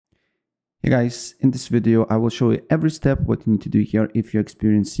Hey guys, in this video I will show you every step what you need to do here if you're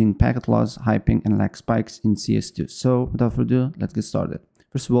experiencing packet loss, hyping and lag spikes in CS2. So without further ado, let's get started.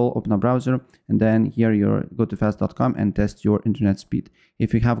 First of all, open a browser and then here you go to fast.com and test your internet speed.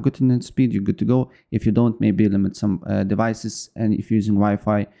 If you have good internet speed, you're good to go. If you don't, maybe limit some devices, and if you're using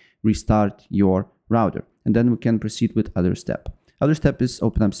Wi-Fi, restart your router. And then we can proceed with other step. Other step is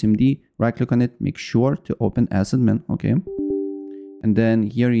open up CMD, right click on it, make sure to open as admin, okay? And then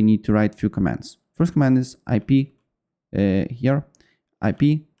here you need to write few commands. First command is IP here,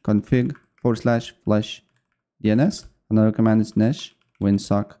 IP config /flush DNS. Another command is nesh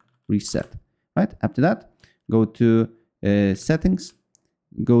winsock reset. Right? After that, go to settings,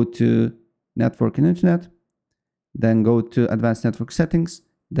 go to network and internet, then go to advanced network settings,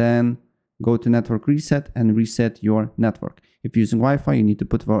 then go to network reset and reset your network. If you're using Wi-Fi, you need to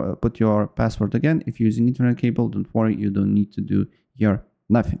put your password again. If you're using internet cable, don't worry, you don't need to do here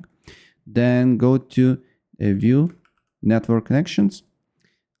nothing. Then go to view network connections.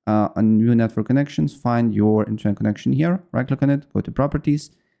 On view network connections, find your internet connection here, right click on it, go to properties,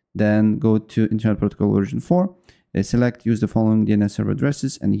 then go to internet protocol version 4, select use the following DNS server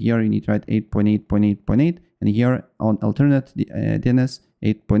addresses, and here you need to write 8.8.8.8, and here on alternate DNS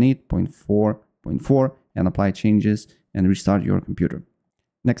 8.8.4.4, and apply changes and restart your computer.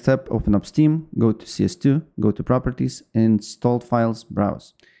 Next step, open up Steam, go to CS2, go to properties, installed files,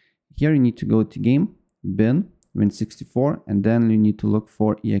 browse. Here you need to go to game, bin, win64, and then you need to look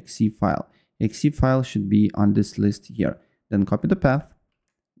for exe file. Exe file should be on this list here. Then copy the path.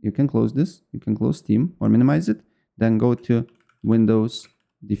 You can close this, you can close Steam or minimize it. Then go to Windows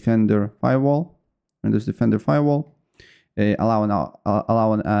Defender Firewall, allow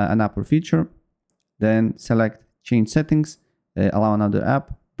an app or feature. Then select change settings, allow another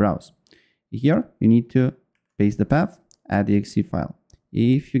app, browse. Here you need to paste the path, add the exe file.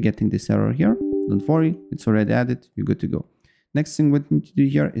 If you're getting this error here, don't worry, it's already added, you're good to go. Next thing what you need to do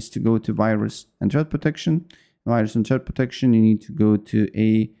here is to go to virus and threat protection. Virus and threat protection, you need to go to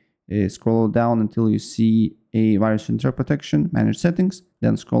scroll down until you see a virus and threat protection, manage settings,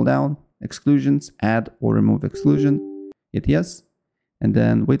 then scroll down, exclusions, add or remove exclusion, hit yes, and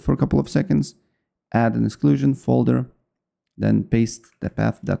then wait for a couple of seconds, add an exclusion folder, then paste the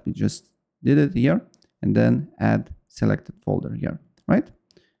path that we just did it here, and then add selected folder here, right?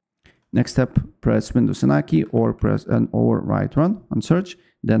 Next step, press Windows and A key or press or write run on search,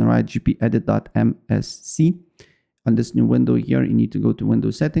 then write gpedit.msc. On this new window here, you need to go to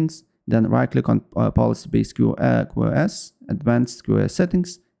Windows settings, then right click on policy-based QoS, advanced QoS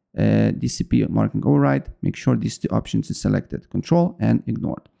settings, DCP marking override. Make sure these two options is selected, control and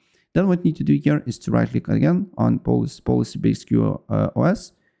ignored. Then what you need to do here is to right click again on policy-based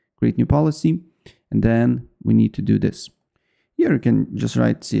QoS, create new policy, and then we need to do this. Here you can just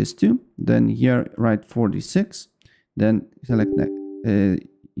write CS2, then here write 46, then select next.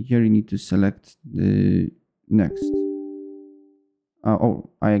 Here you need to select the next. Oh,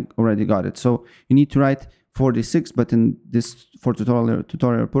 I already got it. So you need to write 46, but in this, for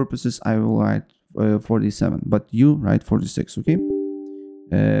tutorial purposes, I will write 47, but you write 46, okay?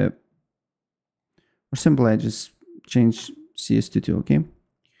 Or simply I just change CS2 to, okay?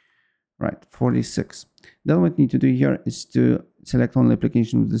 Right, 46. Then what you need to do here is to select only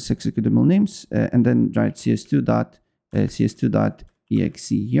application with the executable names, and then write cs2.exe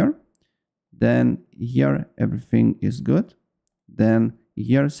here. Then here everything is good. Then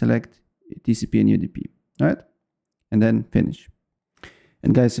here select TCP and UDP, right? And then finish.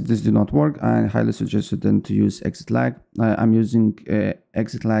 And guys, if this do not work, I highly suggest you then to use exit lag. I'm using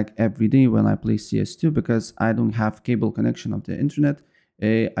exit lag every day when I play CS2 because I don't have cable connection of the internet.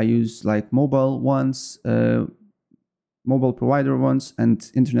 I use like mobile ones, mobile provider ones,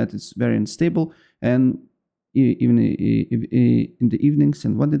 and internet is very unstable. And even in the evenings,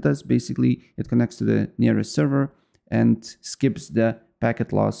 and what it does, basically it connects to the nearest server and skips the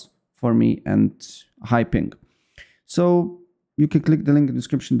packet loss for me and high ping. So you can click the link in the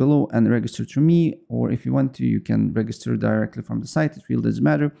description below and register through me, or if you want to, you can register directly from the site. It really doesn't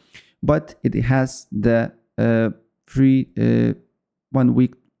matter, but it has the free 1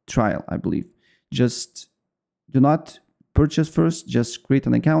 week trial, I believe. Just do not purchase first, just create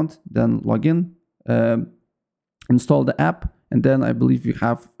an account, then log in, install the app, and then I believe you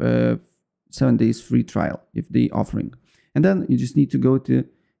have 7 days free trial if they offering. And then you just need to go to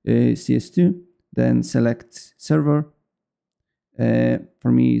CS2, then select server.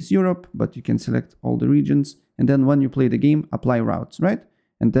 For me it's Europe, but you can select all the regions. And then when you play the game, apply routes, right?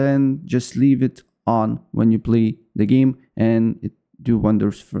 And then just leave it on when you play the game, and it do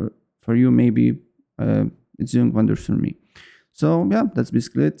wonders for you. Maybe it's doing wonders for me. So yeah, that's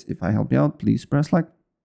basically it. If I help you out, please press like.